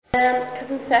Because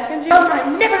in second year,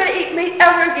 I'm never going to eat meat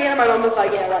ever again. And my mum was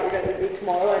like, yeah, right, you're going to eat meat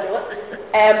tomorrow, I know it.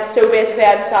 So basically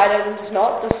I decided I'm just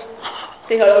not, just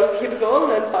see how long keep it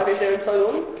going, and then 5 years later it's still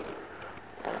going.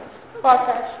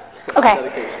 Okay.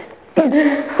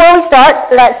 Before we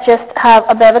start, let's just have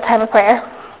a bit of a time of prayer.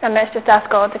 And let's just ask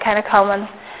God to kind of come and...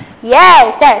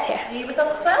 Yeah, Sarah's here. Are you with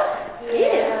us as well?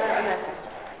 Yeah.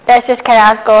 Let's just kind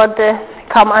of ask God to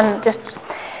come and just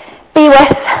be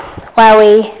with while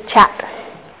we chat.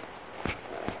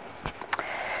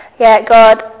 Yeah,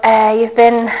 God, you've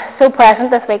been so present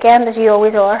this weekend, as you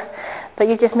always are, but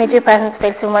you've just made your presence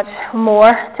feel so much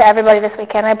more to everybody this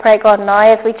weekend. I pray, God, now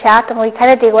as we chat and we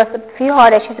kind of deal with a few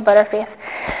hard issues about our faith,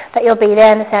 that you'll be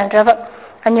there in the centre of it,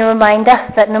 and you remind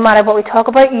us that no matter what we talk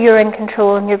about, you're in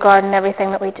control and you're guarding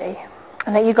everything that we do,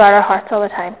 and that you guard our hearts all the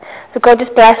time. So God,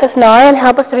 just bless us now and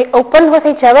help us to be open with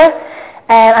each other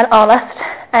and honest,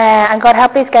 and God,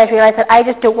 help these guys realise that I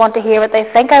just don't want to hear what they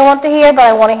think I want to hear, but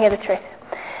I want to hear the truth.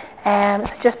 So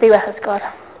just be with us, God.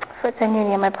 For it's in your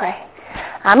name I pray.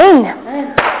 Amen.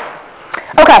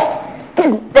 Okay,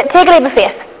 take a leap of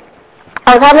faith.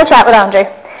 I was having a chat with Andrew,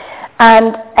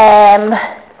 and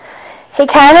he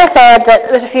kind of said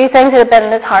that there's a few things that have been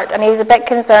in his heart, and he was a bit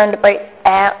concerned about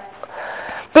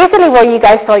basically where you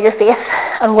guys saw your faith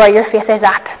and where your faith is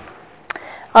at.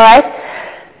 Alright?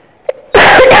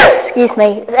 Excuse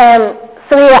me.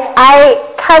 So yeah,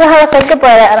 I kind of had to think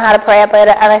about it and had to pray about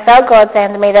it, and I felt God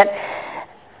saying to me that,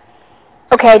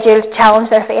 okay, Jules, challenge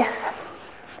their faith.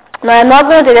 Now, I'm not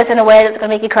going to do this in a way that's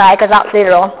going to make you cry, because that's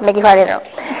later on. Make you cry later on.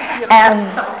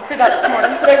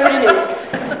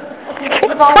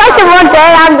 Twice in one day,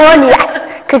 I'm going,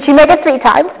 yes. Could you make it 3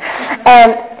 times?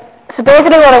 So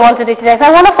basically what I want to do today is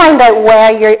I want to find out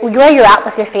where you're at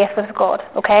with your faith with God,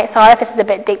 okay? Sorry if this is a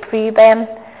bit deep for you, Ben.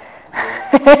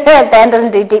 Ben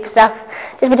doesn't do deep stuff.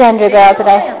 Just pretend you're a girl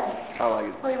today. Well,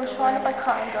 you were trying to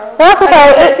crying, girl. Well, that's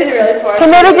okay. He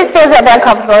maybe just feels a bit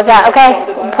uncomfortable with that, okay?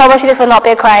 Promise you this will not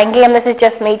be a crying game. This is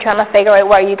just me trying to figure out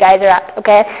where you guys are at,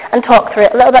 okay? And talk through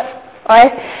it a little bit, alright?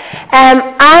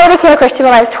 I became a Christian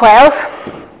when I was 12,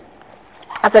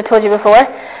 as I told you before.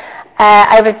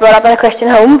 I was brought up in a Christian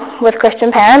home with Christian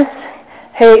parents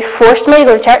who forced me to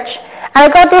go to church. And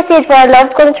I got to a stage where I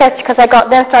loved going to church because I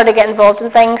got there and started getting involved in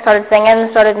things, started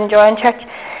singing, started enjoying church.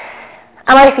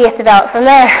 And my faith developed from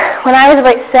there. When I was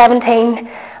about 17,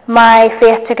 my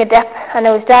faith took a dip and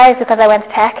nosedive because I went to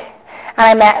tech and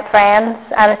I met friends,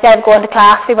 and instead of going to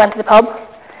class we went to the pub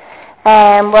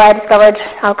where I discovered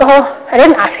alcohol. I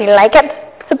didn't actually like it,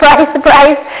 surprise,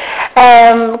 surprise,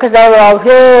 because they were all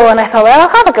go, and I thought, well, I'll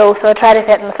have a go. So I tried it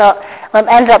and thought, well,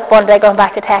 I ended up one day going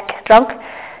back to tech drunk.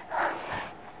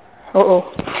 So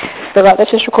that was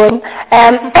just recording.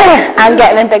 And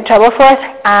getting in big trouble for it,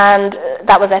 and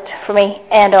that was it for me.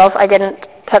 End of. I didn't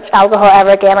touch alcohol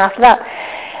ever again after that.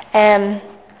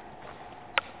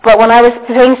 But when I was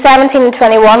between 17 and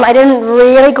 21, I didn't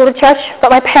really go to church, but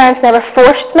my parents never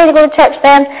forced me to go to church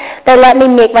then. They let me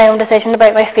make my own decision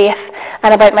about my faith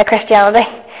and about my Christianity.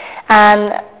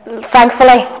 And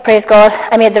thankfully, praise God,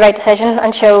 I made the right decision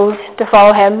and chose to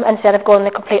follow him instead of going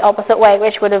the complete opposite way,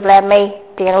 which would have led me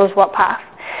to knows what path.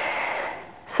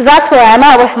 So that's where I'm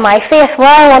at with my faith. What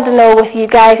I want to know with you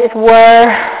guys is where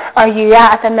are you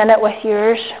at the minute with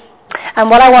yours? And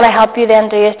what I want to help you then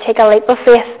do is take a leap of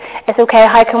faith. It's okay,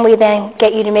 how can we then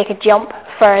get you to make a jump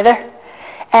further?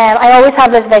 I always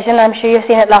have this vision, I'm sure you've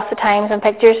seen it lots of times in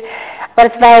pictures, but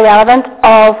it's very relevant,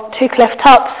 of 2 cliff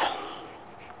tops.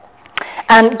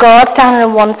 And God standing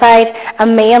on one side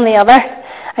and me on the other.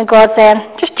 And God saying,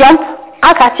 just jump,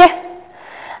 I'll catch you.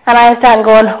 And I'm standing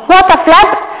going, what the flip?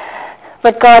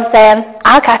 But God saying,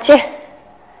 I'll catch you.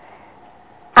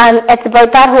 And it's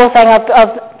about that whole thing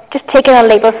of just taking a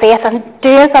leap of faith and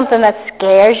doing something that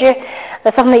scares you.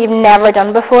 That's something that you've never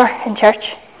done before in church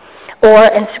or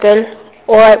in school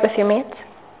or out with your mates.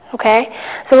 Okay?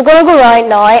 So we're going to go around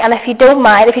now, and if you don't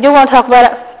mind, if you don't want to talk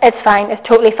about it, it's fine. It's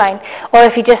totally fine. Or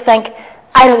if you just think,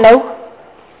 I don't know,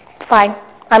 fine.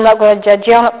 I'm not going to judge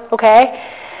you on it. Okay?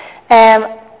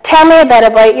 Tell me a bit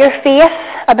about your faith,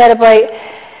 a bit about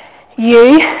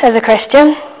you as a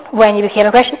Christian, when you became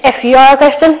a Christian. If you are a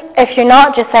Christian, if you're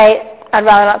not, just say, I'd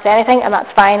rather not say anything, and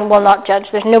that's fine. We'll not judge.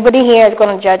 There's nobody here who's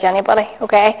going to judge anybody,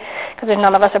 okay? Because there's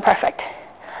none of us are perfect.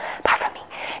 Apart from me.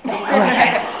 No,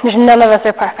 there's none of us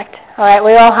are perfect. All right,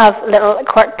 we all have little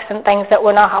quirks and things that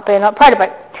we're not happy and not proud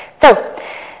about. So,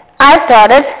 I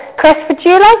started. Chris, would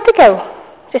you like to go?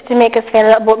 Just to make us feel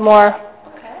a little bit more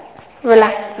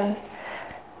relaxed. And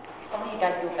you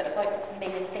guys know a bit about me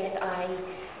and faith. I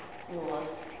was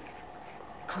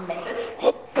committed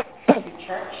to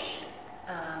church,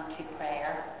 to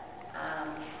prayer,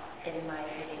 in my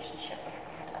relationship with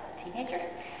God as a teenager,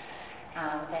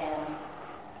 and then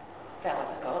fell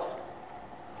out with God,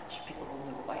 which people will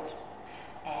know about,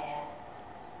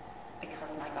 because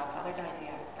my godfather died, who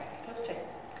I was very close to.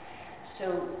 So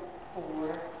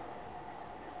for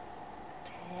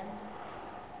 10,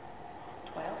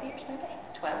 12 years maybe,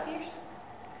 12 years,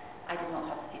 I did not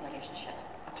have the same relationship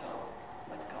at all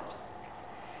with God.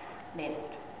 Made a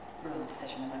wrong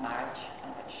decision in my marriage,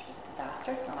 which was a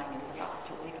disaster, and I knew that was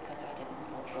totally because I didn't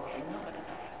involve God in that, because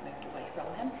I moved away from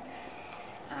Him.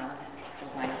 And so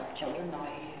my children now,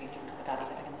 who don't have a daddy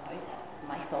living in the house,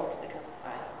 my fault, because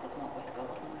I was not with God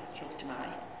and I chose to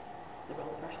marry the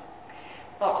wrong person.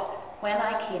 But when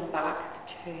I came back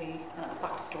to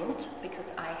Stormont, because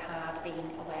I had been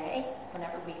away,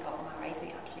 whenever we got married, we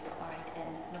actually got married in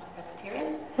North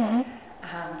Presbyterian. Mm-hmm.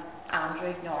 And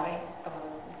Andrew now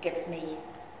gives me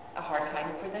a hard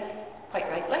time for this, quite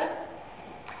rightly.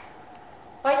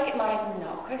 Why did you get married in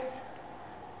Knock, Chris?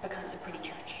 Because it's a pretty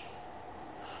church.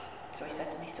 So he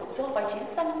said to me, so it's all about Jesus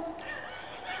then?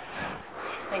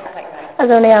 He's quite right. As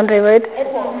only Andrew would. It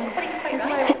was, but he's quite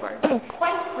right.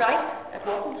 Quite right, it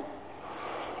wasn't.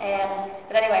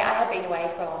 But anyway, I had been away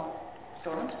from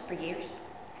Stormont for years,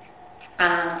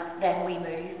 and then we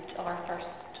moved our first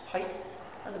house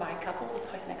as a married couple, was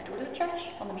the house next door to the church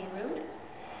on the main road,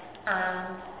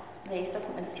 and the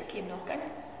assistant minister came knocking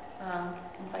and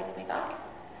invited me back,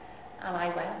 and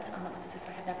I went, and it was as if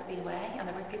I had never been away, and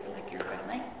there were people like your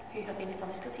granny, who had been a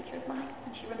Sunday school teacher of mine,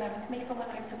 and she remembered me from when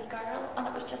I was a wee girl, and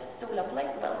it was just so lovely,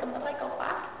 the welcome that I got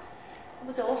back.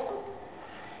 It was awesome.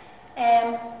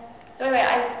 So anyway,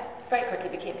 I very quickly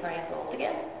became very involved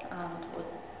again, and was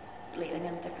leading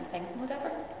in different things and whatever.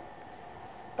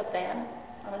 But then,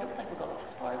 and I don't think we got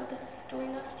this far with this story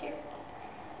last year,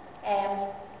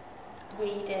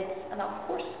 we did an alpha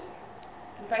course.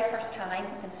 For the very first time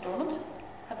in Stormont.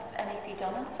 Have any of you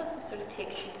done alpha? It sort of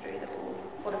takes you through the whole,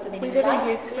 what is the meaning of life?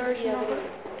 We did a youth version of it.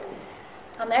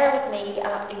 And there was me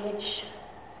at age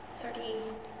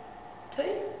 32,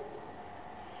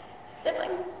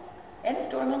 sitting in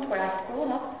Stormont, where I'd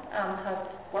grown up and had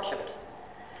worshipped,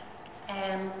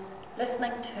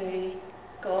 listening to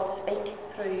God speak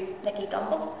through Nicky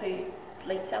Dumble, who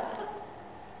leads Alpha.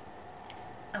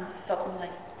 And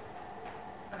suddenly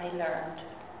I learned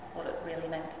what it really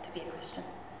meant to be a Christian.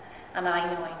 And I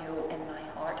know in my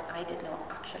heart I did not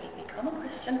actually become a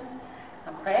Christian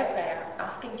and pray a prayer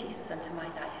asking Jesus into my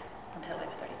life until I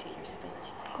was 32 years of age.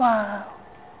 Wow.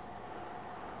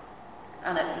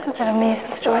 And That's an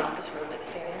amazing story.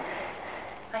 Experience.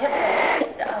 I have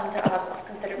prayed and I've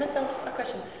considered myself a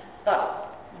Christian,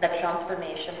 but the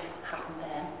transformation happened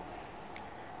then.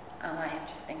 And I have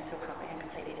just been so happy and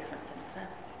completely different since then.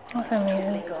 That's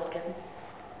amazing. Totally God-given.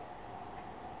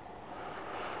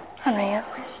 Unreal.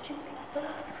 Christian people.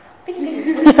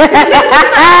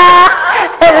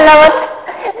 I love it.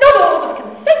 Not all of us can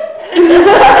sing.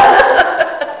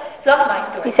 So that's my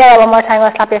story. You say that one more time,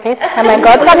 I'll slap your face. And then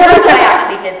God slap your face. I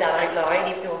actually did that out loud,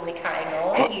 even though only carrying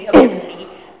on. You have given me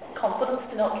confidence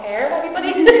to not care if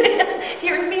everybody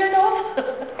hears me or not.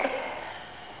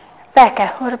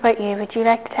 Becca, what about you? Would you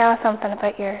like to tell us something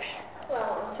about yours?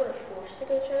 Well, I'm sort of forced to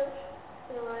go to church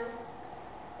in a way.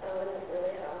 I wouldn't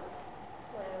really have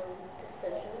my own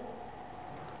decision.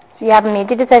 So you haven't made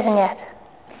your decision yet?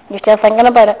 You're still thinking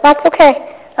about it? That's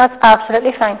okay. That's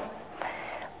absolutely fine.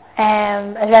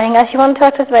 Is there anything else you want to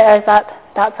talk to us about, or is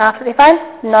that's absolutely fine?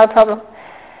 No problem.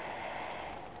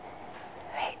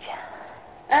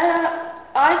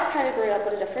 I kind of grew up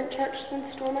at a different church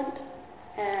than Stormont.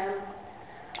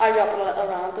 I grew up at a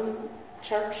random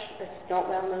church. It's not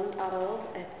well known at all.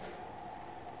 It's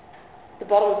the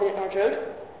bottom of the North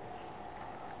Road.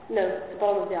 No, the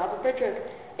bottom of the Albert Road.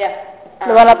 Yeah.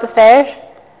 The one up the stairs?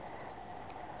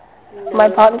 No.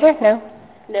 Mount Pottinger? No.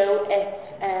 No,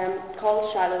 it's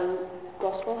called Shiloh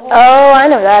Gospel Hall. Oh, I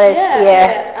know that is.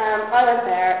 Yeah. I went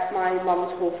there. My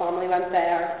mum's whole family went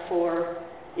there for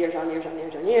years on years on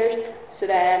years on years. So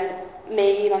then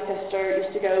me, my sister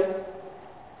used to go.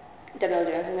 Didn't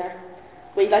really do anything there.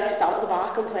 We sat at the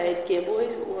back and played Game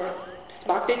Boys or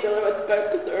smacked each other with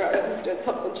books or did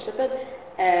something stupid.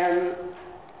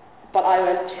 But I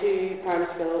went to primary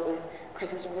school with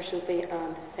Christopher, Sophie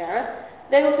and Sarah.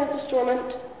 They both went to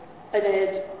Stormont. I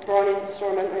did Brownies at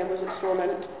Stormont, I was at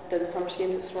Stormont, did the summer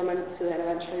schemes at Stormont, so then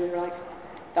eventually we were like,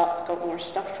 that's got more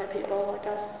stuff for people like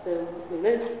us, so we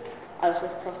moved. I was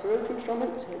lived across the road from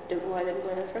Stormont, so I don't know why I didn't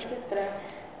go there in the first place, but that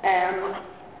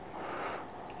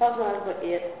was when I was about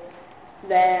 8.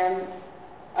 Then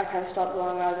I kind of stopped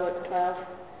going when I was about 12,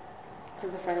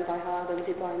 because of the friends I had and the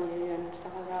people I knew and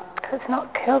stuff like that. Because it's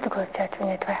not cool to go to church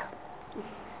when you're 12.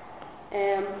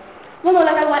 Well, no,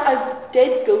 like I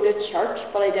did go to church,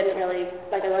 but I didn't really,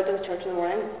 like I went to the church in the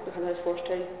morning because I was forced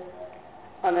to,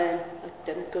 and then I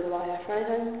didn't go to YF or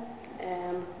anything.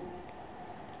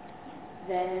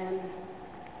 Then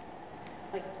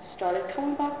I started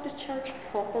coming back to church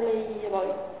properly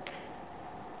about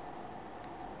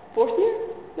 4th year,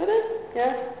 maybe,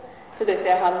 yeah. So basically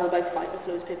I had a whole big fight with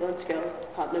loads of people in school,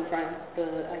 had no friends,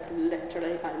 like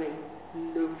literally, I mean,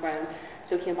 no friends.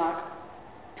 So I came back,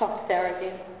 talked to Sarah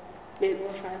again, made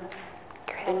more friends.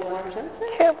 Great. And one ever since.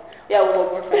 Cool. Yeah, well,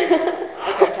 one more friend. I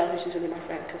can't tell who she's only my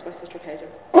friend because my sister pays her.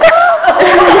 Can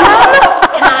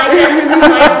I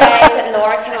say that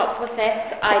Laura came up with this?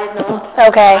 I did not.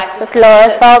 Okay, it's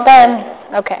Laura's fault then.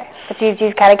 Okay, but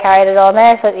you've kind of carried it on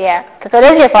there, so yeah, because it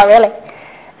is your fault really.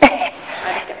 I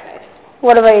just get paid.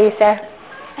 What about you, Sarah?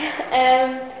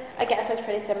 I guess it's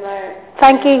pretty similar.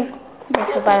 Thank you.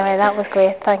 So by the way, that was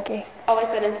great. Thank you. Always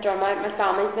been in Stormont. My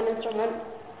family's been in Stormont.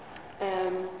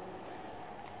 And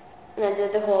I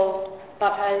did the whole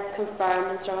baptized,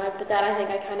 confirmed in Stormont. But then I think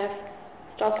I kind of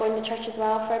stopped going to church as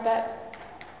well for a bit.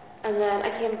 And then I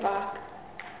came back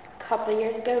a couple of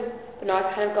years ago. But now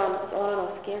I've kind of gone, it's on and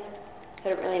off again. So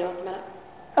I don't really know at the minute.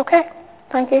 Okay,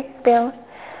 thank you. Ben.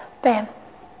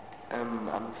 I'm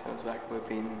the same as Zach. We've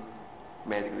been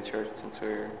made to go to church since we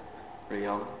were really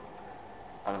young.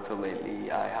 And until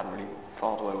lately, I hadn't really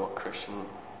thought about what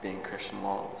being Christian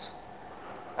was.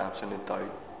 I absolutely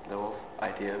doubt the whole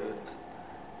idea of it.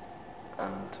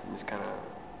 And I'm just kind of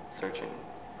searching.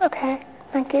 Okay,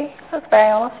 thank you. That's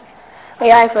very honest. Well,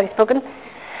 yeah, I've already spoken. Do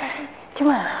you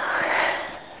want to?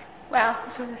 Well,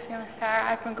 so the same as Sarah.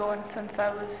 I've been going since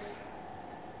I was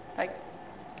like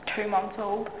 2 months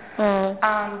old.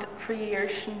 And for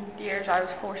years and years I was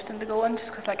forced into going just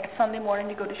because like it's Sunday morning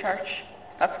you go to church.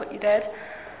 That's what you did.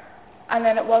 And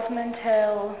then it wasn't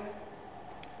until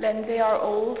Lindsay, our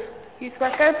old youth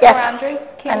worker, Yes. before Andrew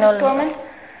came to Stormont,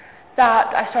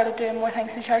 that I started doing more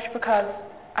things in church because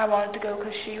I wanted to go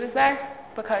because she was there,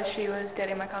 because she was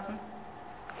dating my cousin.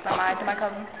 I'm married to my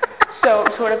cousin. So it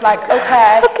was sort of like,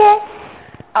 okay,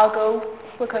 I'll go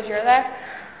because you're there.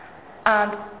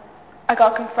 And I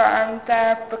got confirmed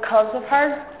there because of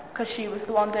her, because she was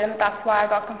the one doing it. That's why I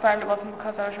got confirmed. It wasn't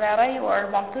because I was ready or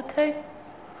wanted to.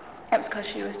 It was because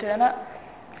she was doing it.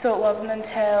 So it wasn't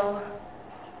until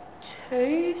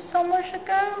 2 summers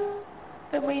ago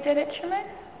that we did It's Your Move.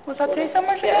 Was that 2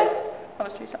 summers ago? That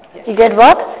was 2 summers. Yeah. You did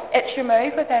what? It's Your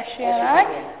Move with SGNI.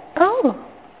 Oh.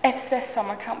 It's this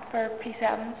summer camp for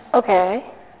P7s. Okay.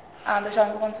 And there's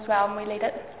younger ones as well, and we lead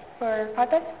it for 5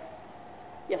 days.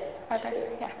 Yes. 5 days,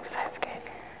 yeah. That's good.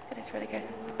 It is really good.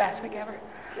 It's the best week ever.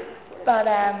 But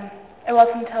it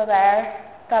wasn't until there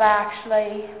that I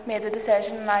actually made the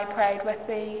decision, and I prayed with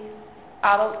the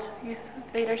adult youth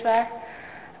leaders there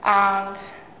and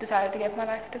decided to give my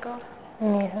life to God.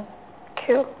 Amazing.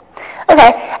 Cool.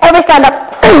 Okay, everybody stand up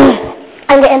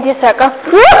and get into a circle.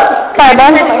 Sorry,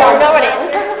 Ben.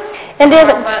 Into a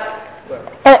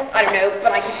I don't know,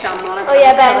 but I can stand on it. Oh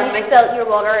yeah, Ben, you spilled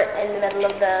your water in the middle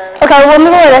of the... Okay, we'll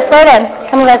move over this way then.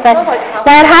 Come on this way.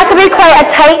 Now it has to be quite a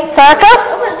tight circle.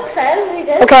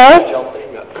 Okay.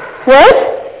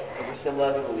 What?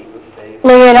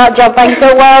 No, you're not jumping.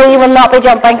 Don't worry, you will not be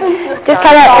jumping. Just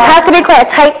kind of, it has to be quite a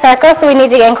tight circle, so we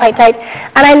need to get in quite tight.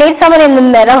 And I need someone in the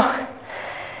middle.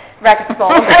 Racket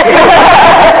ball. Not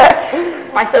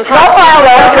far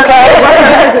away, okay?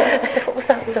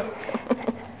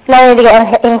 Now we need to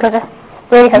get in closer.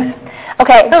 Really close.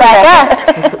 Okay,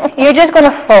 Becca, you're just going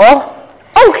to fall.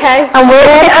 Okay. And we're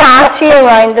going to pass you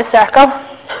around the circle.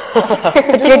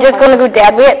 But you're just going to go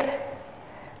dead weight.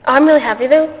 I'm really happy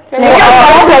though. No, if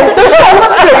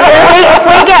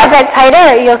we get a bit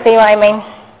tighter, you'll see what I mean.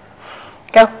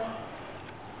 Go.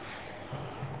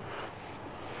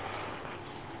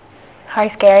 How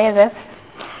scary is this?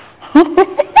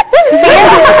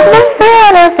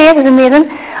 Her face is amazing.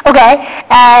 Okay,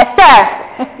 Sarah.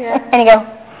 Yeah. And you go.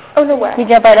 Oh no way. You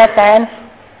jump out that side.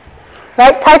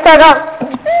 Right, tight circle.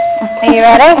 Are you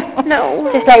ready? No.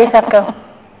 Just let yourself go.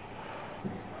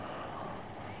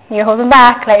 You're holding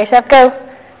back. Let yourself go.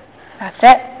 That's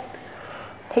it.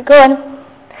 Keep going.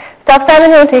 Stop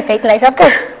standing on 2 feet and let yourself go.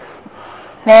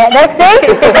 Next thing.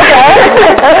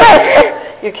 Okay.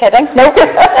 You're kidding? Nope.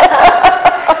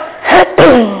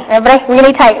 Everybody,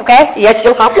 really tight, okay? Yes,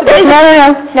 you'll have to.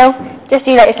 No. Just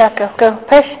you let yourself go. Go.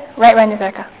 Push right round the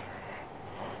circle.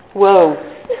 Whoa.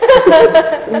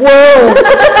 Whoa.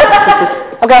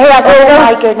 Okay, here I go. Oh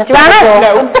my goodness. Do you want it?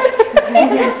 No.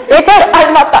 It's it.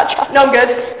 I'm not that child. No, I'm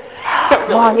good.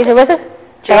 Come on, you with us?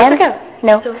 Jessica?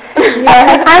 No.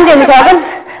 I'm doing the talking.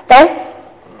 Ben?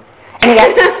 And you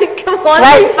get. Come on,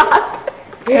 Right. fast.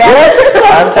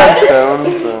 I'm 10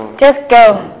 stone, so... Just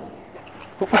go.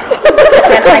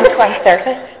 I'm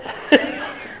 20-30.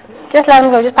 Just let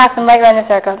them go. Just pass them right around the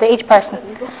circle to each person.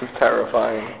 This is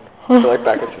terrifying. I feel like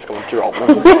Becca's just going to drop me.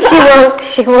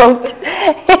 She won't.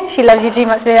 She loves you too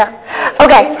much to do that.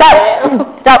 Okay,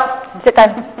 stop. Sit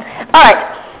down. Alright.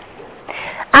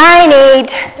 I need...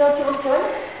 Don't you want to join?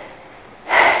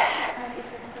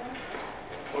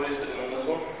 What is it in this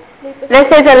one? This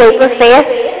is a leap of faith.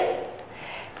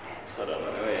 I don't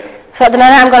know, yeah. So at the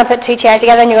minute I'm going to put two chairs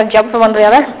together and you're going to jump from one to the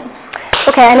other.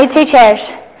 Okay, I need two chairs.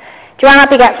 Joanna,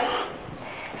 up you go.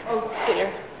 Oh dear.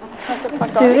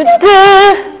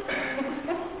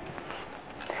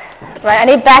 Right, I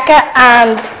need Becca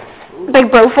and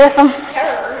Big Bro for this one.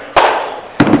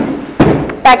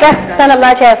 Becca, stand up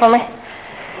my chair for me.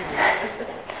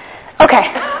 Okay.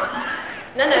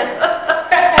 No.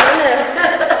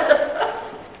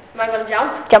 Am I going to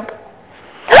jump? Jump.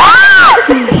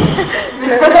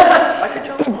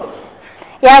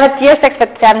 Yeah, but you're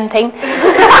 6'17".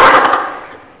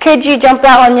 Could you jump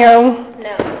that on your own?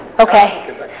 No. Okay.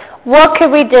 What could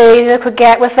we do that could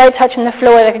get, without touching the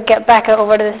floor, that could get Becca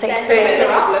over to the seat?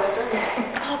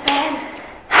 Oh, Ben.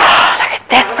 Look at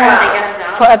this, bro.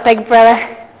 What a big brother.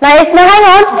 Nice. Now hang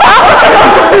on.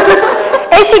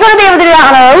 Is she going to be able to do that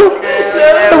on her own?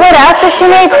 So what else does she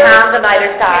need? Hands on either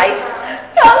side.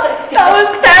 That was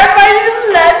terrifying. You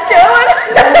just let go.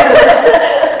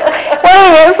 What are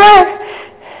you waiting for?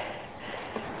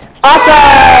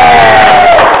 Awesome.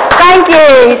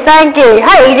 Thank you.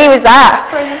 How easy was that?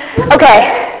 Okay.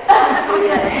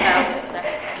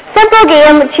 Simple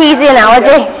game, cheesy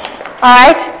analogy.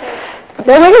 Alright?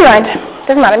 Don't move around.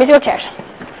 Doesn't matter, musical chairs.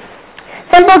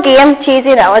 Simple game,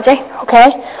 cheesy analogy.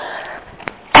 Okay?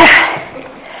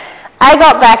 I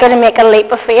got Becca to make a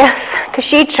leap of faith because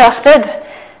she trusted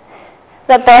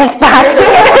that Ben's back.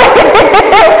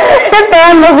 That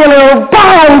Ben was going to go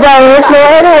bang down the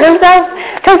floor and hurt himself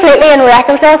completely and wreck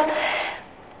himself.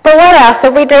 But what else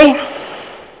did we do?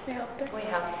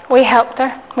 We helped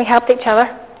her. We helped each other.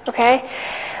 Okay?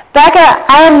 Becca,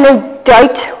 I have no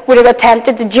doubt, would have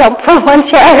attempted to jump from one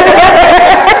chair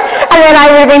and then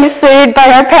I would have been sued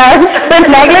by her parents for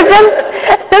negligence.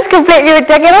 That's completely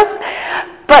ridiculous.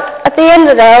 But at the end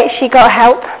of the day, she got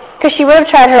help because she would have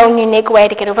tried her own unique way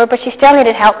to get over, but she still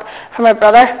needed help from her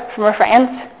brother, from her friends.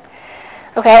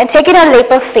 Okay? And taking a leap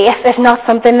of faith is not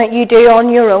something that you do on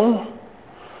your own.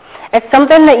 It's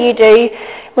something that you do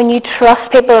when you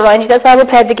trust people around you. That's why we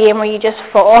played the game where you just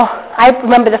fall. I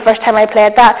remember the first time I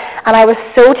played that, and I was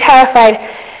so terrified,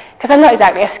 because I'm not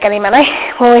exactly a skinny mini.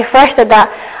 When we first did that,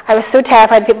 I was so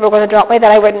terrified people were going to drop me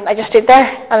that I wouldn't. I just stood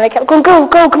there, and they kept going, go,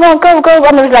 come on, go.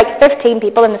 And there was like 15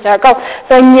 people in the circle,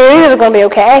 so I knew it was going to be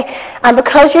okay. And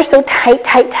because you're so tight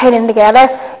in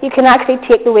together, you can actually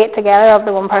take the weight together of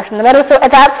the one person in the middle. So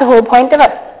that's the whole point of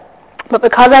it. But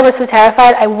because I was so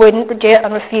terrified, I wouldn't do it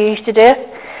and refused to do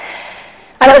it.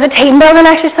 And it was a team building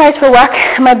exercise for work,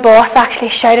 and my boss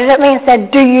actually shouted at me and said,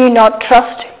 do you not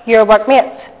trust your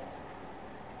workmates?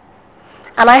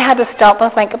 And I had to stop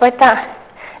and think about that.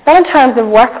 Not in terms of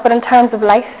work, but in terms of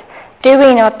life. Do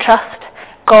we not trust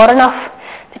God enough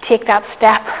to take that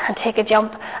step and take a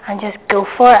jump and just go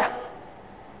for it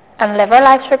and live our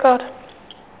lives for God?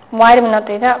 Why do we not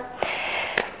do that?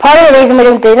 Part of the reason we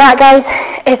don't do that, guys,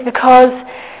 is because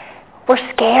we're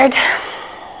scared.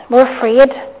 We're afraid.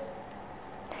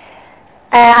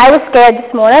 I was scared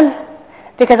this morning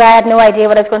because I had no idea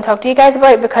what I was going to talk to you guys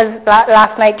about, because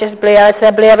last night just blew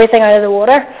everything out of the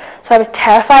water. So I was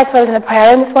terrified, so I was in a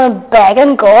prayer room this morning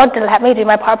begging God to let me do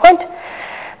my PowerPoint.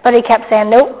 But he kept saying,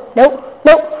 no.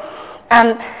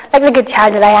 And like the good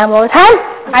child that I am all the time,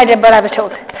 I did what I was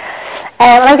told.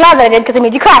 And I'm glad that I did, because it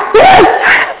made you cry.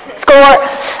 Score.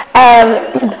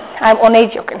 I'm only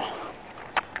joking.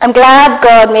 I'm glad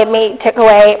God took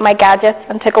away my gadgets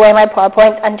and took away my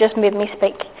PowerPoint and just made me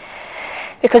speak.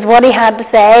 Because what he had to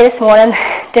say this morning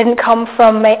didn't come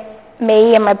from me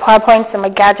and my PowerPoints and my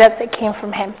gadgets, it came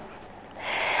from him.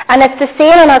 And it's the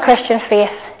same in our Christian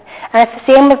faith. And it's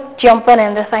the same with jumping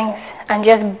into things and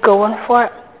just going for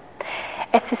it.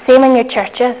 It's the same in your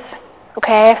churches.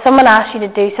 Okay? If someone asks you to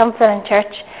do something in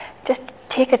church, just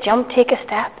take a jump, take a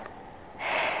step.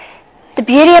 The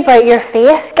beauty about your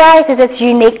faith, guys, is it's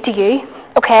unique to you.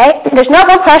 Okay? There's not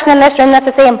one person in this room that's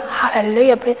the same.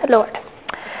 Hallelujah, praise the Lord.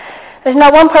 There's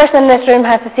not one person in this room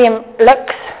has the same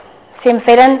looks, same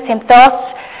feelings, same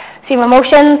thoughts, same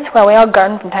emotions. Well, we all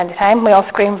gurn from time to time. We all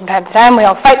scream from time to time. We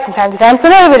all fight from time to time. So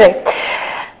there we do.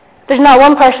 There's not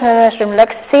one person in this room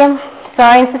looks the same,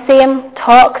 sounds the same,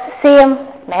 talks the same,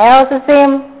 smells the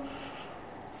same.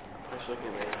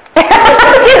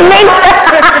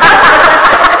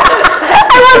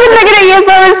 wasn't looking at you,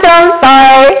 so I'm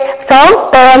sorry.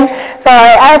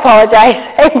 Sorry, I apologise.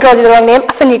 I called you the wrong name.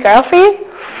 That's a new girl for you.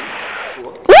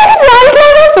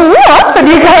 What? A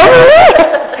new girl for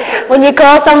you? When you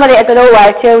call somebody, I don't know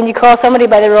why, too, when you call somebody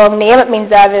by the wrong name, it means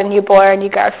they're either a new boy or a new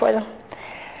girl for them.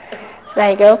 So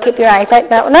there you go. Keep your eyes out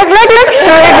that one. Look.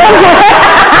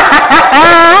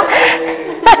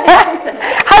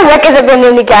 How Rick is it being the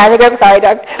only guy in the group? Sorry,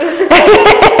 Doug.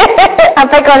 I'll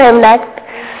pick on him next.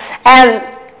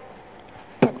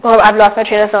 Well, I've lost my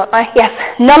train of thought now. Yes,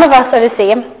 none of us are the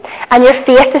same, and your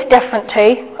faith is different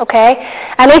too, okay?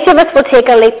 And each of us will take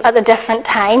a leap at a different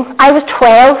time. I was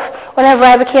 12 whenever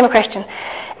I became a Christian.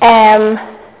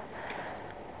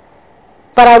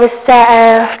 But I was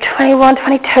 21,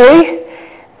 22,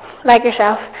 like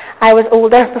yourself. I was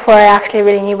older before I actually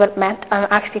really knew what it meant and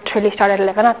actually truly started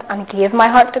living it and gave my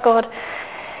heart to God.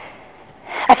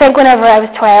 I think whenever I was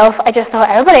 12, I just thought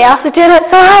everybody else is doing it,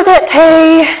 so I'll do it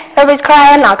too. Everybody's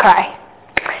crying, I'll cry.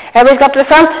 Everybody's got to the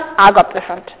front, I'll go up to the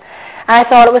front. And I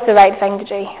thought it was the right thing to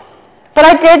do. But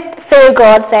I did feel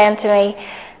God saying to me,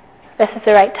 this is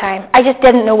the right time. I just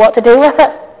didn't know what to do with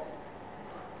it.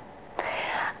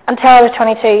 Until I was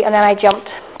 22, and then I jumped.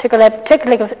 Took a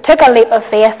leap of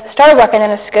faith, started working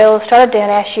in a school, started doing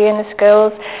SU in the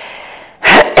schools,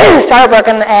 started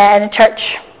working in a church,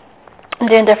 and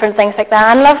doing different things like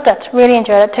that, and loved it, really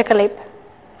enjoyed it, took a leap.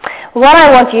 What I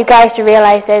want you guys to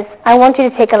realise is, I want you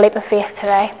to take a leap of faith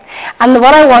today. And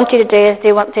what I want you to do is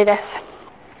do this.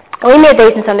 We made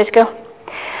these in Sunday school.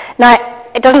 Now,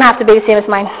 it doesn't have to be the same as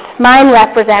mine. Mine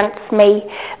represents me,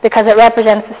 because it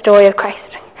represents the story of Christ.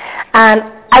 And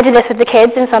I do this with the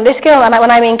kids in Sunday school, and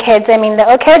when I mean kids, I mean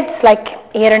little kids, like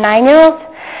 8 or 9 year olds,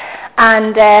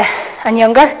 and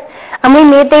younger. And we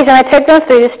made these, and I took them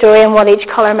through the story and what each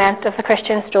colour meant of the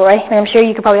Christian story. And I'm sure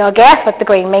you could probably all guess what the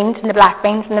green means, and the black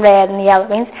means, and the red and the yellow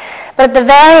means. But at the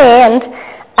very end,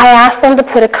 I asked them to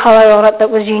put a colour on it that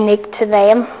was unique to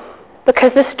them.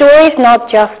 Because the story's not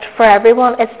just for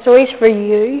everyone, it's stories for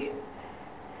you.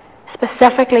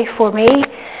 Specifically for me,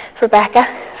 for Becca,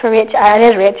 for Rachel. It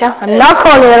is Rachel. I'm not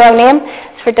calling you the wrong name.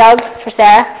 It's for Doug, for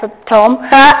Sarah, for Tom,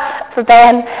 for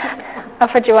Ben, and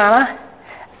for Joanna,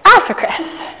 and for Chris.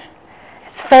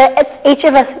 It's each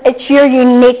of us, it's your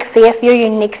unique faith, your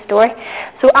unique story.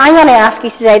 So I'm going to ask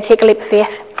you today to take a leap of faith.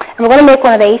 And we're going to make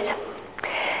one of these.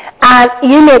 And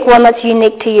you make one that's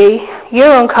unique to you,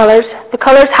 your own colours. The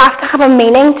colours have to have a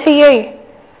meaning to you,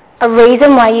 a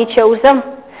reason why you chose them.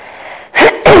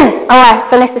 Alright,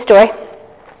 finish the story.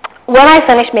 When I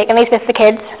finished making these with the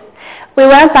kids, we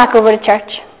went back over to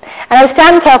church. And I was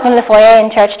standing talking in the foyer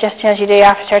in church, just as you do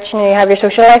after church, and you have your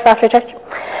social life after church.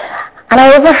 And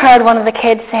I overheard one of the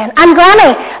kids saying, and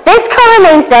Granny, this colour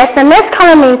means this, and this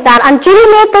colour means that, and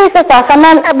Julie made these with us, and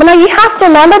then, you have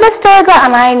to remember this story,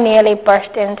 and I nearly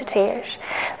burst into tears.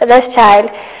 That this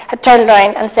child had turned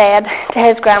around and said to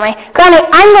his Granny, Granny,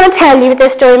 I'm going to tell you what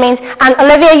this story means, and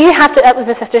Olivia, you have to, that was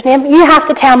the sister's name, you have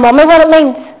to tell Mummy what it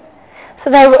means. So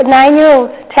they were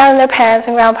 9-year-olds telling their parents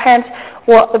and grandparents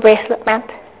what the bracelet meant.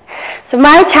 So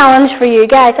my challenge for you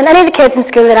guys, and any of the kids in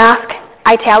school that ask,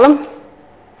 I tell them.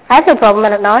 I have no problem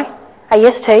in it now. I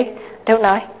used to. Don't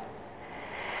now.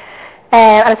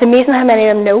 And it's amazing how many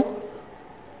of them know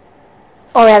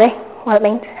already what it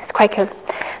means. It's quite cool.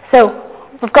 So,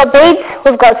 we've got beads,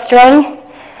 we've got string,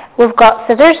 we've got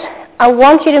scissors. I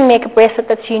want you to make a bracelet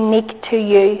that's unique to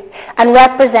you and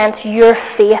represents your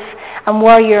faith and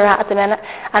where you're at the minute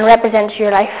and represents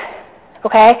your life.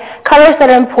 Okay? Colours that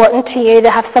are important to you,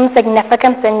 that have some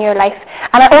significance in your life.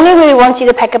 And I only really want you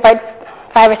to pick about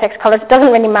 5 or 6 colours. It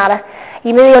doesn't really matter.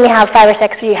 You really only have 5 or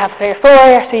 6, so you have 3 or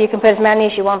 4, so you can put as many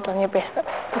as you want on your bracelet.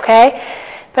 Okay?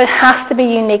 But it has to be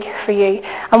unique for you.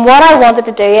 And what I wanted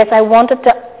to do is I wanted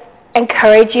to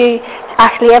encourage you to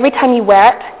actually, every time you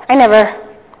wear it,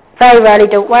 very rarely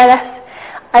don't wear this,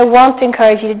 I want to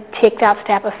encourage you to take that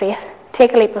step of faith.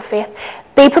 Take a leap of faith.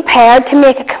 Be prepared to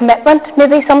make a commitment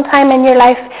maybe sometime in your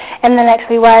life in the next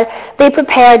wee while. Be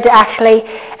prepared to actually,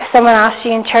 if someone asks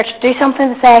you in church to do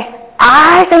something, to say,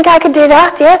 I think I could do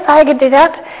that. Yes, I could do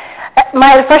that.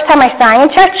 The first time I sang in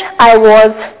church, I was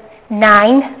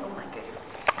 9.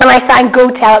 And I sang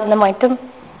Go Tell It in the Mountain.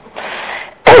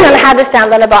 And I had to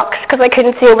stand on a box because I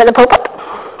couldn't see over the pulpit.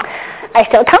 I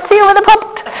still can't see over the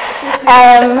pulpit.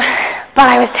 But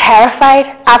I was terrified,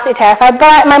 absolutely terrified.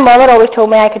 But my mum had always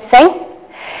told me I could sing.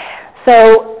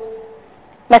 So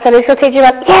my Sunday school teacher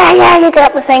went, yeah, you get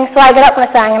up and sing. So I got up and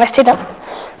I sang, and I stood up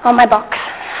on my box.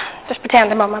 Just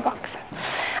pretend I'm on my box.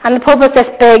 And the pulpit's this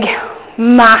big,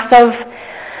 massive,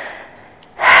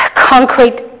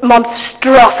 concrete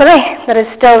monstrosity that is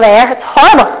still there. It's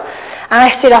horrible. And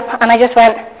I stood up and I just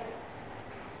went,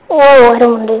 oh, I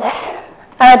don't want to do this.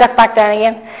 And I ducked back down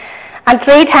again. And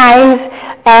 3 times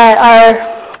our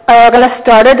organist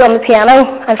started on the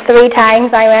piano, and 3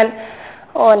 times I went,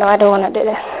 oh no, I don't want to do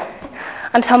this.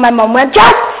 Until my mum went,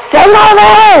 just sing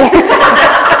already!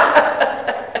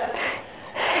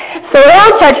 So the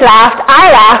whole church laughed,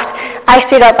 I laughed, I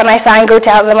stood up and I sang Go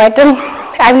Tell the Mountain.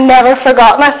 I've never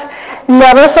forgotten it.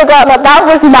 Never forgotten it. That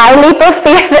was my leap of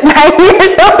faith at 9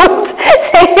 years old,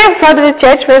 singing in front of the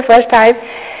church for the first time.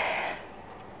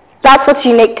 That's what's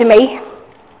unique to me,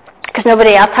 because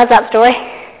nobody else has that story.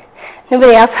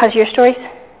 Nobody else has your stories.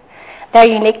 They're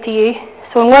unique to you.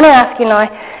 So I'm going to ask you now,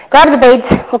 grab the beads,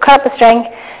 we'll cut the string,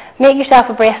 make yourself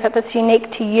a bracelet that's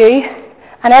unique to you,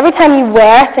 and every time you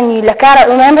wear it and you look at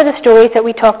it, remember the stories that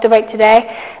we talked about today,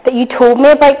 that you told me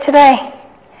about today.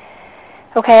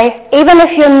 Okay? Even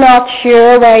if you're not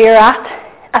sure where you're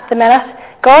at the minute,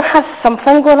 God has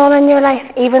something going on in your life,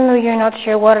 even though you're not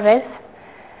sure what it is.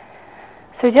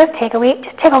 So just take a wee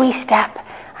step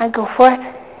and go for it.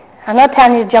 I'm not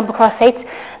telling you to jump across seats.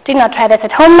 Do not try this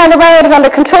at home, by the way. It is under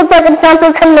controlled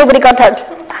circumstances and nobody got hurt.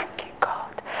 Thank you,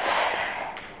 God.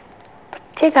 But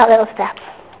take that little step.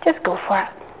 Just go for it.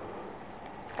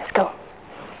 Let's go.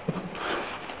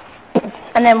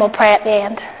 And then we'll pray at the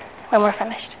end when we're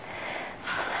finished.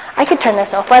 I could turn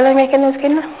this off while I'm making this,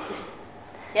 couldn't I?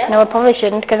 Yeah. No, I probably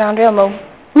shouldn't, because Andrea will moan.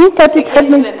 You stepped the head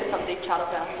me.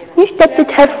 You stepped the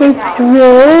head me.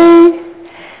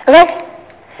 Okay?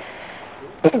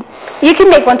 You can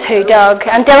make one too, Doug.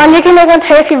 And Dylan, you can make one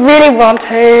too if you really want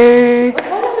to.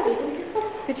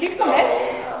 Did you come in?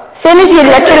 As soon as you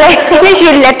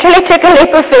literally took a leap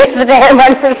of faith with there and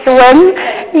went for a swim,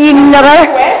 you nutter.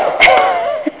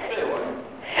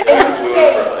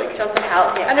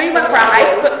 I know you went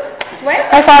right, but where?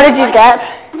 How far did you get?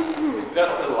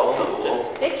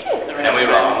 Did you? And we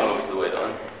ran most of the way down.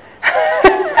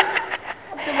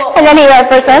 And then he went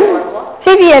for a swim.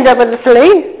 See if you end up with a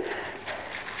flu.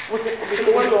 Because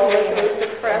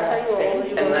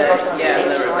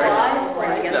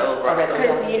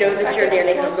you know that you're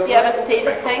nearly hungover. Yeah, but see,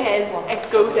 the thing is, it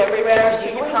goes everywhere.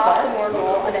 So you pass the more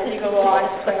goal, and then you go on,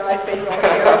 swing around, face on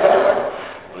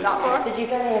the not more. Did you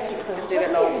guys have to do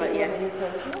it long, but yeah.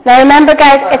 Now remember,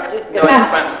 guys, it's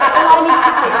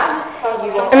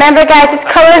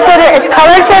colours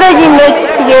that are unique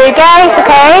to you, guys,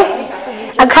 okay?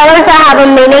 And colours that have a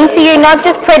meaning to you, not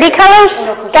just pretty colours,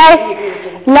 guys.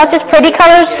 Not just pretty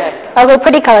colours, although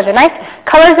pretty colours are nice.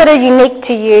 Colours that are unique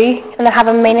to you and that have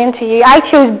a meaning to you. I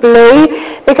chose blue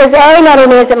because A, not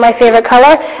only is it my favourite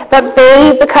colour, but B,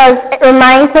 because it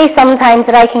reminds me sometimes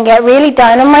that I can get really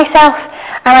down on myself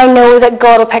and I know that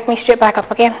God will pick me straight back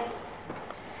up again.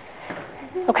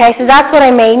 Okay, so that's what I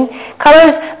mean.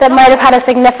 Colours that might have had a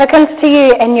significance to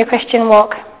you in your Christian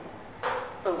walk.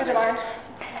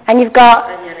 And you've got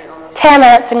 10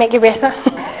 minutes to make your bracelet.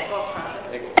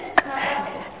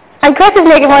 And Chris is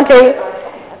making one too.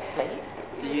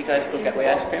 Did you guys go get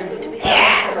ice cream?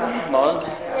 Yeah. Mulled?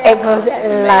 It was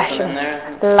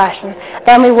lashing.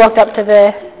 Then we walked up to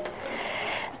the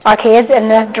arcades in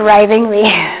the driving range.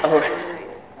 Oh, were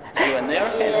you in the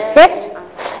arcade? Yes.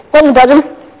 Went and did them.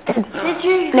 Did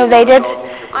you? No, they did.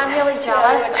 I'm really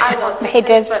jealous. I wasn't. They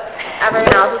did. But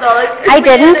everyone else was all like... I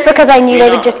didn't because I knew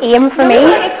they would just aim for me.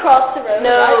 Across the road.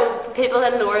 No, people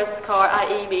in Laura's car,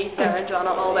 i.e. me, Sarah and John,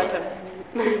 all went home.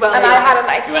 Well, and I had a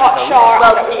nice hot shower.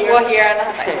 Well, you were here, and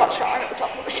I had a nice hot shower. It was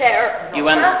up on the chair. You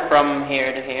went from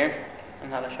here to here and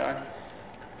had a shower?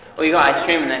 Oh, you got ice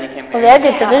cream and then you came here? Well, they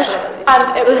did, did it?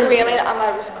 And it was raining, and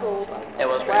I was cold and It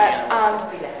was wet, raining.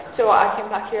 and so I came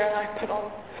back here and I put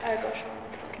on a got shower.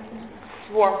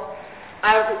 It's warm.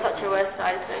 I was in such a West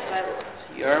Side, so I was...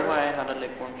 You're why I had a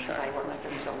lukewarm shower. Do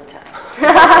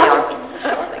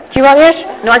you want yours?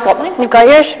 No, I got mine. You've got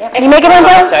yours? Can you make it in, So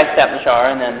Bill? I stepped in the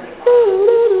shower and then...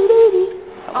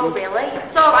 Oh, really?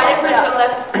 So I didn't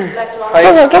really left long.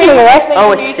 Give me the rest.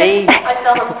 Oh, it's Steve. I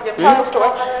still have to give Tell the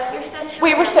story.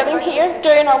 We were sitting here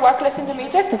doing our work, listening to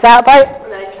music, Is that about?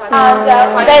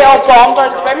 and they all bombed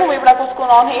out of the room, and we were like, what's going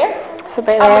on here? It's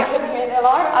about And we there. couldn't hear the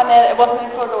alarm, and then it wasn't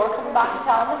until Laura coming back and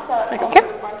telling us that... Okay.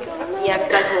 Yeah,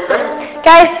 because I told her.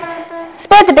 Guys,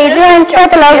 spread the beads around, spread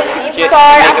the love. Did you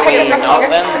Sorry, I'm make a picking wee my knot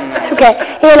finger. then? It's okay.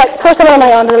 Here, look, pour some of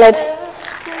mine onto the lid.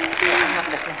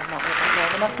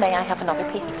 May I have another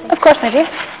piece, please? Of course, my dear.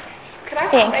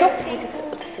 Thank you.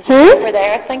 Over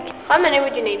there, I think. How many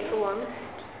would you need for one?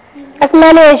 As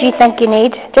many as you think you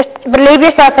need. Just believe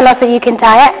yourself enough that you can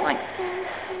tie it. Thanks.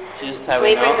 Just how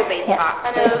We we bring the know. beads Yeah. back. I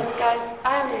know, guys. I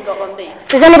haven't even got one of these.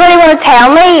 Does anybody want to tell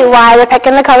me why they're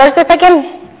picking the colours they're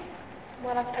picking?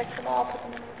 When I picked them all, I'll put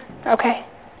them in. Okay.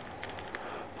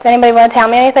 Does anybody want to tell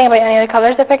me anything about any of the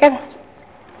colours they're picking?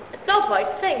 It's all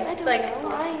about things, like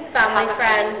family,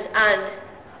 friends, and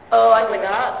I like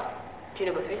that. Do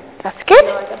you know both reasons? That's good.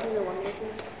 No, I definitely know one reason.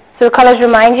 So the colours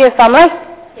remind you of family?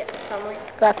 Yeah, family.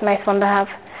 That's a nice one to have.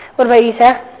 What about you,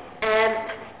 Sarah?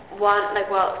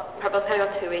 Purple's kind of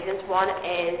got two reasons. One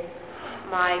is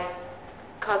my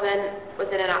cousin was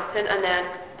in an accident and then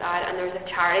died, and there was a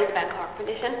charity, the Ben Clark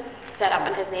Foundation, set up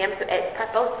in his name, so it's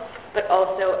purple. But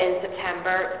also in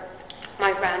September,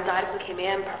 my friend died of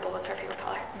leukemia, and purple was her favourite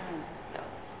colour.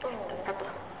 So, that's purple.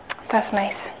 That's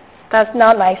nice. That's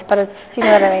not nice, but it's, you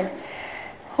know what I mean.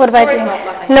 What about Sorry, you? it's not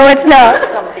nice. No, it's not.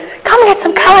 Come and get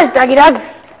some colours, doggy dogs.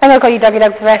 I'm going to call you doggy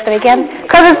dogs for the rest of the weekend.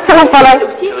 Colours full of colour.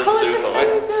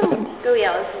 Go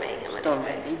yellow for me.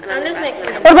 I'm just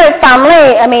making. What about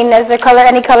family? I mean, is there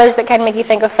any colours that kind of make you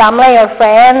think of family or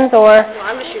friends or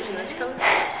I'm just using this colour.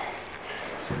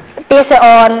 base it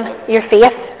on your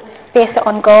faith, base it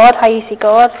on God, how you see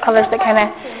God, colours that kind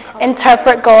of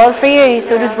interpret God for you.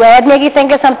 So does red make you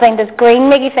think of something? Does green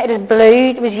make you think? Does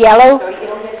blue? Does yellow?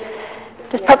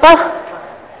 Does purple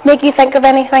make you think of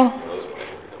anything?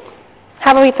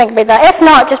 Have a wee think about that. If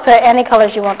not, just put any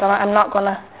colours you want on it. I'm not going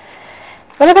to.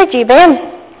 What about you, Ben?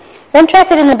 You're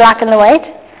interested in the black and the white?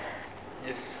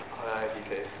 Yes, how I view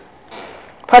faith.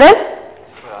 Pardon?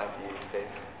 How I view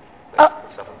faith. Oh.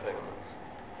 The stuff I'm putting on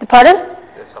it. Pardon?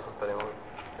 The stuff I'm putting on it.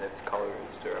 Its colours,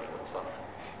 syrup and stuff.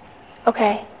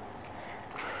 Okay.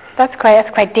 That's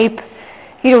quite deep.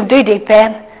 You don't do deep,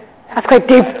 Ben. That's quite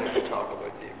deep. I don't talk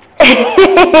about deep.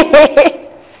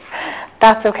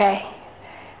 That's okay.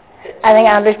 I think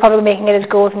Andrew's probably making it his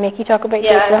goal to make you talk about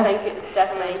deep. Yeah, though. I think it's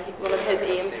definitely one of his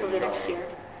aims for the next year.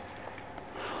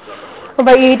 What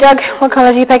about you, Doug? What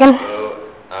colours are you picking?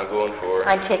 So, I'm going for...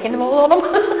 I'm taking them all on them.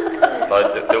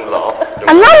 No, don't laugh.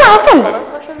 I'm not laughing.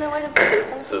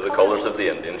 So the colours of the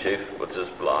Indian chief, which is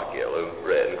black, yellow,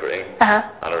 red and green, Uh-huh.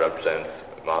 and it represents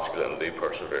masculinity,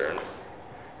 perseverance,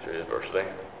 through adversity.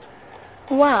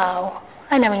 Wow.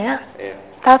 I never knew that. Yeah.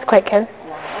 That's quite cool.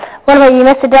 What about you,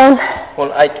 Mr. Dillon?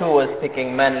 Well, I too was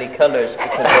picking manly colours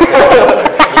because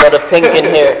there's a lot of pink in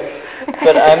here.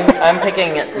 But I'm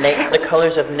picking the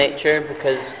colours of nature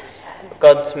because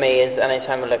God to me is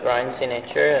anytime I look around and see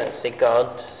nature, I see God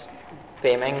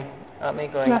beaming at me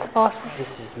going, That's awesome. this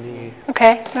is me.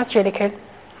 Okay, that's really cool.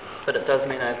 But it does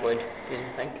mean I avoid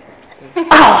using pink.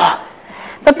 Oh,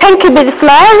 but pink could be the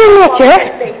flowers in nature.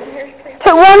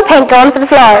 Put one pink on for the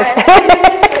flowers.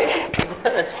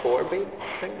 That's 4 beat.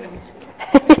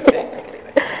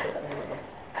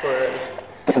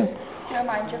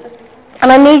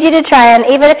 And I need you to try and,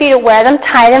 even if you don't wear them,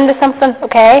 tie them to something,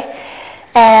 okay?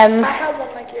 I have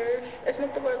one like yours. Isn't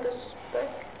it the word this book?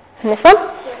 This one?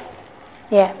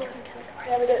 Yeah.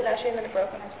 Yeah, we did it last year and then it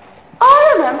broke on us. Oh,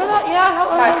 I remember that. Yeah,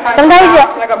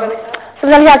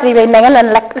 Sometimes you have to be really minging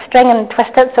and lick the string and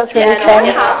twist it so it's really thin.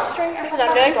 Yeah.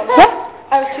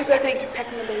 I was too busy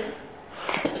picking the beads.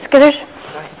 Skitters?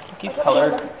 Keep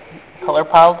colour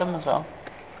piled them as well.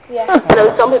 Yeah.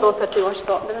 No, some people put too much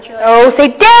thought into it. Oh, say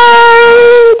day.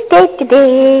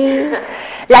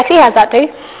 Lexi has that too.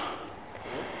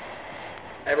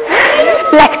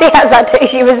 Lexi has that too.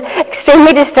 She was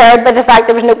extremely disturbed by the fact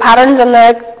there was no patterns on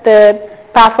the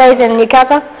pathways in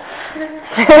Newcastle.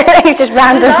 He just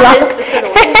ran this block.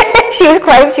 She was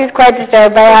quite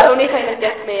disturbed by that. The only thing that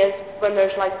gets me is when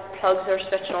there's like plugs that are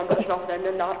switched on but there's nothing in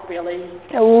them. Not really.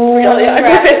 Oh. Really, It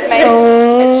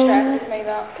stresses me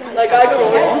that. Like I go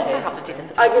around to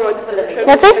the little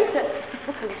What's it?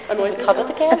 annoys me.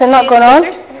 Is it not going on?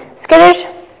 Skitters?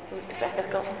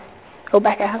 Oh,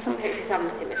 Becca has them.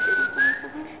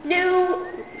 No.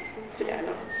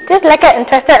 Just lick it and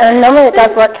twist it and normally it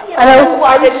does work. I know.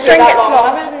 I didn't String that gets long.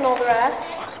 longer than all the rest.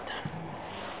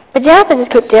 But you have to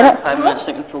just keep doing it. 5 minutes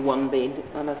looking for one bead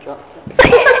and I've dropped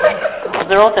it.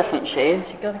 They're all different shades,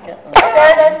 you gotta get them.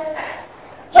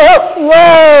 Oh,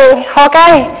 yay!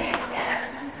 Hawkeye.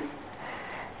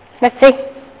 Let's see.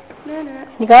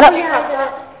 You got it?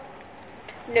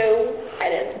 No, I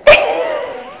didn't.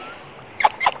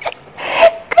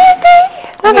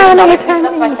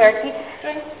 That's my third piece of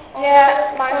string.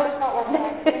 Yeah, mine was not working.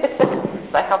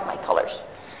 So I have my colours.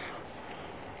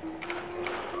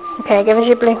 Okay, give us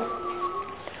your blue.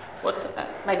 What's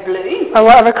my blue? Or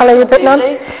whatever colour you're putting on.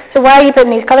 So why are you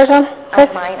putting these colours on, Chris?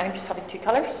 Mine, I'm just having 2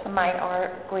 colours. And mine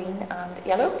are green and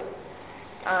yellow.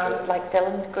 And like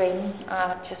Dylan's green,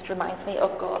 just reminds me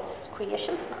of God's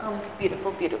creation.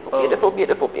 Beautiful, beautiful, beautiful,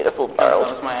 beautiful, beautiful That world.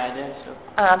 was my idea, so...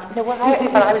 No, well,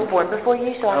 I was born before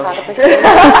you, so I had a big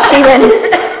She wins.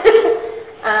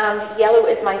 And yellow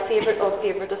is my favourite of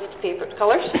favourite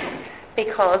colours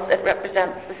because it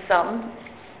represents the sun.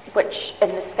 which in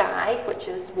the sky, which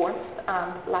is warmth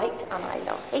and light, and I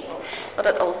love heat, but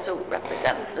it also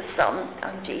represents the sun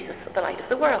and Jesus, the light of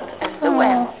the world, is the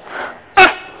wind.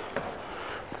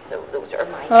 So those are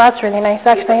my. Well, that's really nice.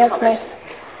 Actually, that's colours. nice.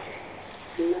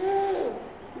 No.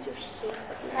 You're so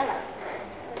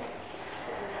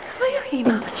Why are you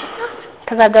managing that?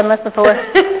 Because I've done this before.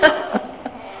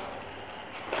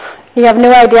 You have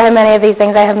no idea how many of these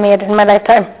things I have made in my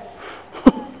lifetime.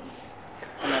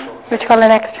 Which colour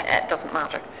next? It doesn't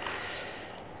matter.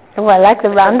 Oh, I like the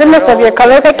randomness of your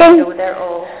colour picking. No, they're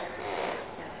all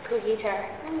Creator.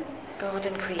 God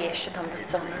and creation and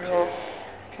the sun are all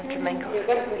intermingled. You're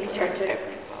going to research it.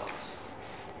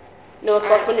 No, it's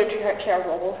worse when your chair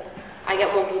wobbles. I get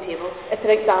wonky tables. It's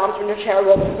an exam when your chair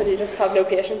wobbles and you just have no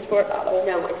patience for it at all.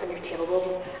 No, it's when your table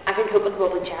wobbles. I can cope with a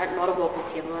wobbly chair, not a wobbly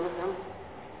table in exam.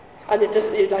 And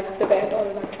you like have to bend on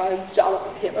and like try and jam up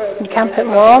the paper. You can put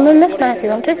more on than this now if you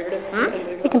want to.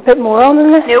 You can put more on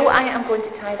than this. No, I am going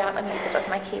to tie that and use it as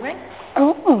my key ring.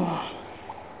 Oh.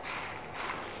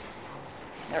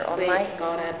 They're on my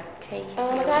key.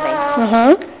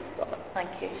 Thank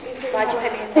you. Glad you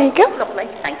picked me. There you go.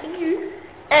 Lovely. Thank you.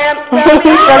 Because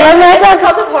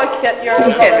of how cute your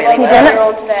You did it.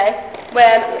 on today,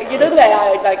 when you know the way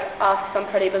I like ask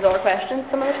some pretty bizarre questions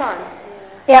some of the time.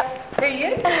 Yeah. Who are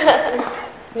you?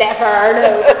 Never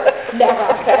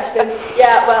ask questions.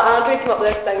 Yeah, well, Andrew came up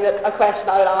with this thing that a question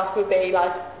I would ask would be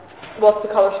like, what's the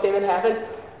colour scheme in heaven?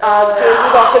 James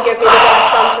would also give me the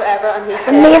best answer ever, and he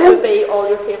said it would be all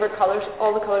your favourite colours,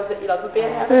 all the colours that you love would be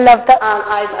in heaven. Love that. And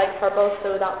I like purple,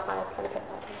 so that's why I kind of picked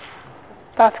that.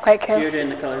 That's quite cool. You're doing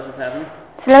the colours of heaven.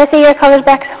 So let me see your colours,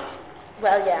 Bex.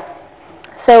 Well, yeah.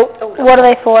 So, what are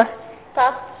they for?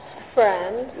 That's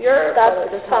friend.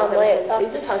 That's family. He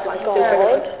just has like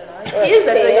God. He is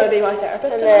literally going to be my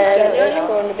therapist. And then it's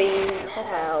going to be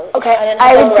hell. Okay,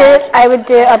 I would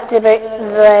do it up to about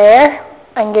there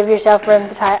and give yourself room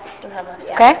to tie it.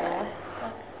 Okay?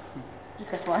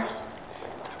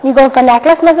 You going for a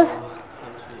necklace, Mrs.?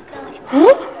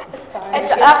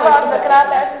 That's what I'm looking at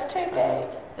there. It's too big.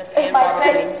 It's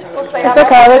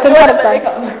okay, we can put it back.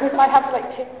 Might have to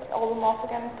like take all them off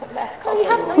again and put less Oh, you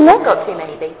colour. haven't got too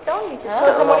many beads on. You just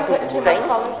put them on Put too many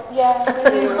colours. Yeah.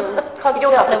 Because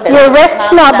you don't have to Your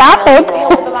wrist's not that big.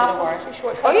 The last one's too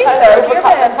short. Oh, you Because sure? over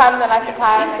cut the time, then I could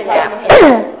tie it.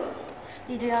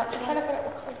 You do that. Trying to figure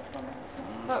out what colour.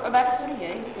 But Rebecca, what do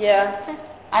you? Yeah.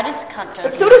 I just can't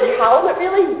But judge so does Callum. It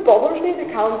really bothers me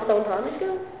that Callum's still in primary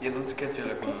school. Yeah, those kids are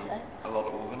looking a lot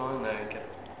older now, and they get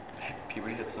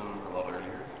puberty hits them a lot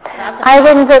earlier. I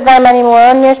wouldn't put very many more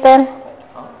on yours then.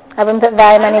 I wouldn't put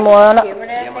very many more on it.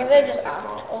 They just act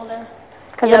older.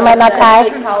 Because it might not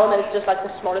tie. Callum is just like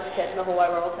the smartest kid in the whole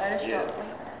wide world. Yeah.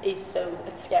 He's so,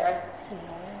 it's scary.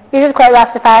 You're just quite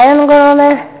Rastafarian going on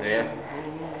there. Yeah.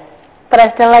 But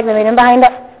I still like the meaning behind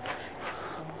it.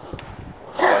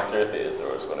 Thursday is I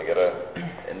was going to get a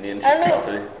Indian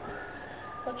tattoo.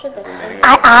 What should this be?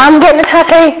 I am getting a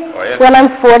tattoo Oh, yeah. when I'm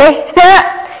 40.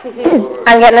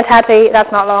 I'm getting a tattoo,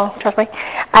 that's not long, trust me.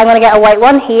 I'm going to get a white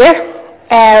one here.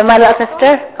 My little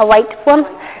sister, a white one.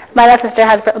 My little sister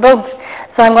has brittle bones.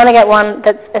 So I'm going to get one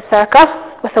that's a circle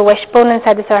with a wishbone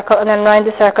inside the circle, and then round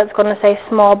the circle it's going to say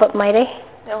small but mighty.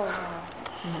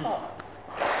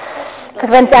 Because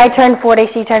when I turn 40,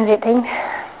 she turns 18.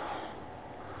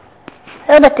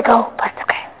 A little bit to go, but it's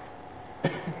okay.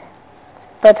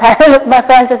 But my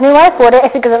friend says, no, why 40? I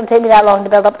said, because it will take me that long to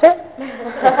build up to it.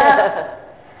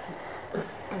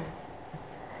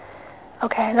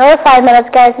 Okay, another 5 minutes,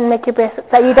 guys, and make your bracelets.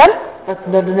 Are you done? That's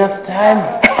not enough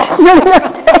time. Not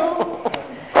enough time.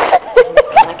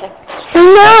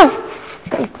 No.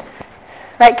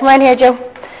 Right, come on here, Joe.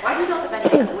 Why do you not have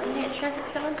any coordinate shirts,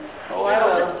 Dylan? Oh, I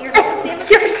will. You're going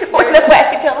to wear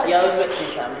it, Dylan. Yeah, I was a bit too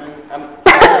feminine. I'm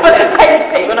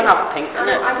going to have pink in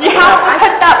it. You have to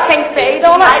put that pink bead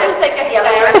on it. I don't think it's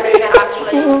fair to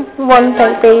actually. One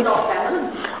pink bead.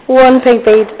 One pink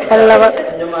bead. I love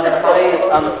it. No matter how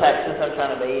unsexist I'm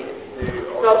trying to be,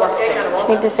 It's not working.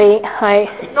 Need to see how.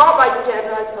 It's not like the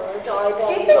generalised colours. Do you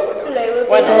think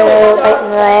blue would be Right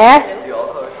there.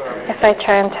 If I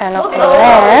try and turn up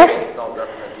there.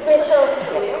 Rachel,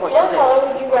 what colour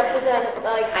would you represent,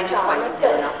 like, I'm just finding it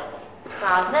enough.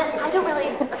 Sadness. I don't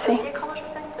really associate colours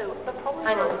with things, so but probably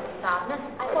I know sadness.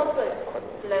 I thought blue.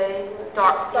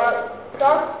 Dark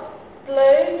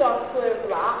Blue, dark blue,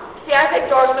 black. See, I think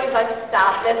dark blue is like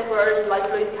sadness, whereas light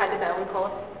blue is kind of melancholy.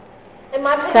 In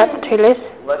my Is that too loose?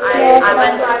 I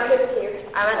went light blue.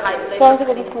 light blue. As long as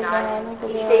it goes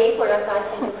You see, whereas I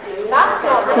think it's blue. That's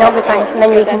not No, it'll be fine. And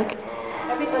then you can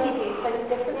Everybody views things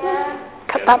differently.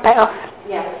 cut that bit off.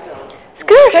 Yes.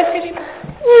 good.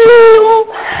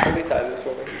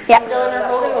 Yeah. Dylan, you're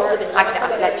holding over the I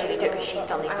can let Julie do it because she's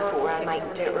done it before. I might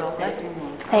do it wrong now.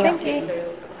 Thank you.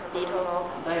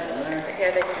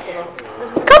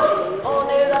 Oh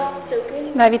no, that's so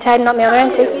good. Now have you tied up the other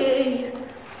end too?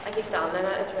 I keep standing it,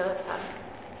 it's really fun.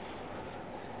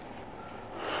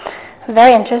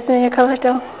 Very interested in your colours,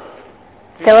 Dylan.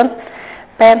 Dylan,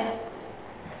 Ben.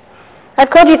 I've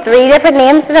called you 3 different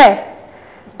names today.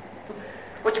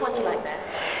 Which one do you like best?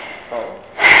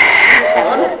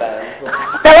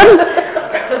 Dylan?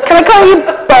 Can I call you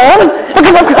Bomb?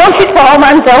 Because I've called you Tom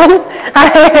and Dylan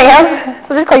and everything else.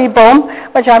 So I'll just call you Bomb.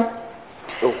 Which one?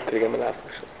 Oh, could I get my last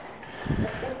question?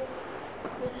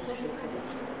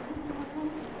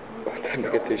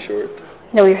 Didn't get too short.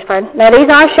 No, you're fine. Now these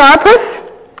are sharpers.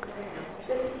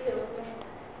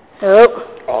 Oh.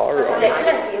 Alright.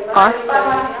 R.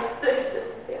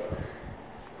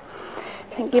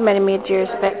 I think you might have made yours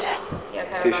a bit.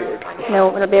 Too short.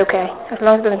 No, it'll be okay. As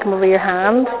long as it doesn't come over your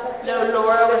hand. No,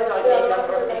 Laura was down there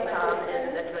for a big time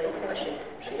and literally pushing.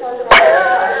 It's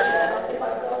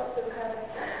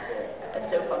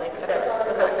so funny because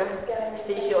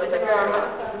she always like,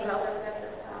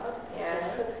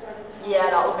 yeah,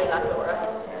 that would be like Laura.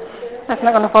 That's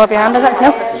not going to fall off your hand, is it?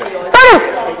 No? She always Finish!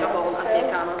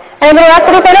 Anybody else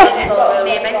to be finished?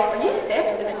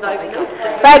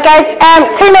 Right guys,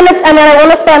 2 minutes and then I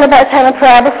want to spend a bit of time in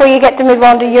prayer before you get to move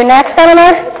on to your next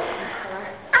seminar.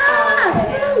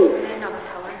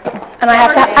 And I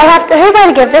have to, who do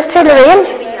I give this to, Lorraine?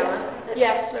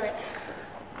 Yes, Lorraine.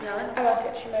 I want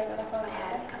to get you moving up on my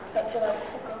head.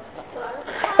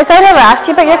 Yes, I never asked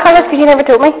you about your colours because you never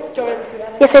told me.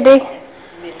 Yes, I do.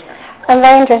 I'm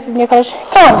very interested in your colours.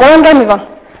 Come on, Dylan, go move on.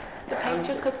 The pink,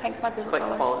 just because pink's my favorite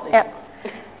colour. quality. Yep.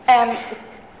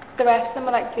 The rest of them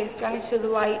are like face journeys, so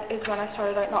the white is when I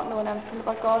started out not knowing anything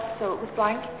about God, so it was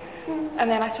blank. And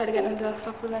then I started getting into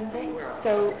stuff with Lindsay,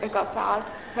 so it got sad.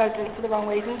 So I did it for the wrong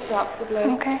reasons, so that's the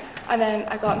blue. Okay. And then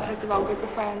I got into like, the wrong group of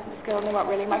friends at school, and they weren't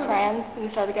really my friends, and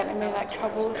they started getting me in like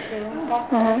trouble with school and stuff.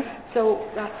 So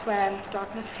that's when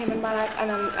darkness came in my life, and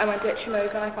then I went to Itchy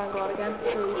and I found God again. So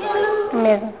it was like,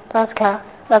 Amazing. That's class.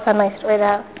 That's a nice story to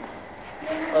have.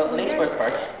 Well, at least we're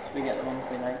first. We get the ones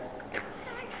we like.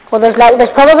 Well, there's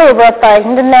probably over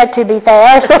 1,000 in there to be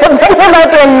fair, so I think there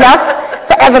might be enough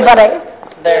for everybody.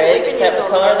 There is, except the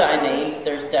colour that I need,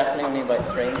 there's definitely only about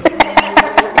 3.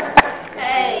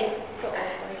 Hey.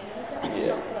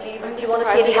 Yeah. Do you want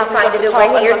to see if you can find it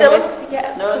over here, Dylan?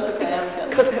 yeah. No, it's okay,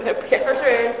 I'm good.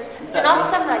 You're not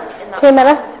some like in that 2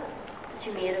 minutes. that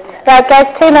you made of it. Right, guys,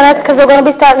 2 minutes because we're going to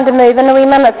be starting to move in a wee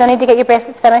minute, so I need to get your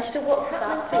bracelets finished. So what's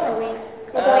happening?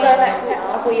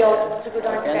 Are we all to go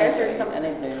downstairs or something?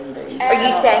 Any blue days. Are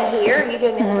you staying here? Are you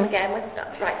doing this again with stuff?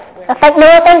 Right. I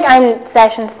think I'm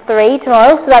session 3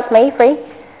 tomorrow, so that's me, free.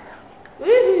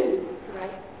 Woohoo!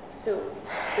 Right. So,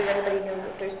 does anybody know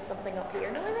that there's something up here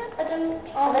now then? I don't.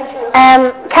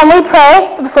 Can we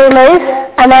pray before we move?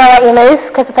 And then I'll let you move,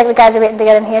 because I think the guys are waiting to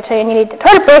get in here too, and you need to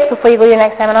try to break before you go to your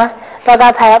next seminar. So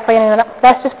I'll tie up for you in a minute.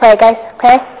 Let's just pray, guys,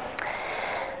 okay?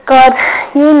 God,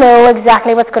 you know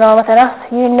exactly what's going on within us.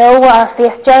 You know our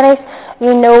faith journeys.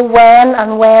 You know when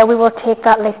and where we will take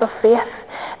that leap of faith.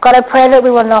 God, I pray that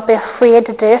we will not be afraid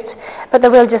to do it, but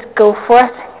that we'll just go for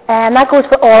it. And that goes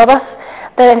for all of us.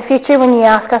 That in future when you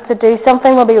ask us to do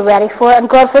something, we'll be ready for it. And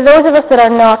God, for those of us that are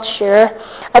not sure,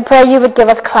 I pray you would give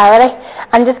us clarity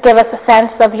and just give us a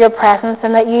sense of your presence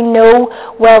and that you know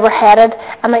where we're headed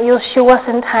and that you'll show us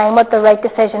in time what the right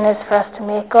decision is for us to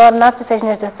make, God. And that decision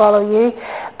is to follow you.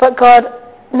 But God,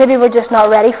 maybe we're just not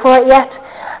ready for it yet,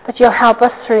 but you'll help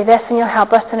us through this and you'll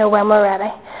help us to know when we're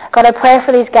ready. God, I pray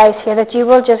for these guys here that you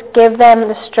will just give them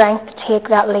the strength to take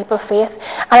that leap of faith.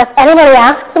 And if anybody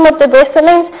asks them what the bracelet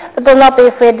means, that they'll not be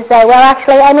afraid to say, well,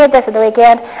 actually, I made this at the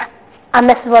weekend, and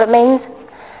this is what it means,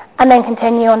 and then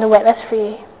continue on to witness for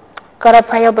you. God, I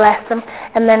pray you'll bless them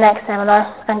in their next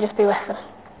seminar and just be with them.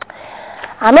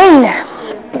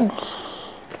 Amen.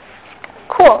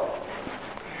 Cool.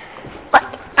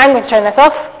 Right, I'm going to turn this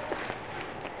off.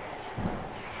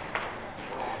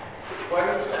 Why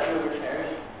are you sitting over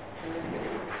chairs?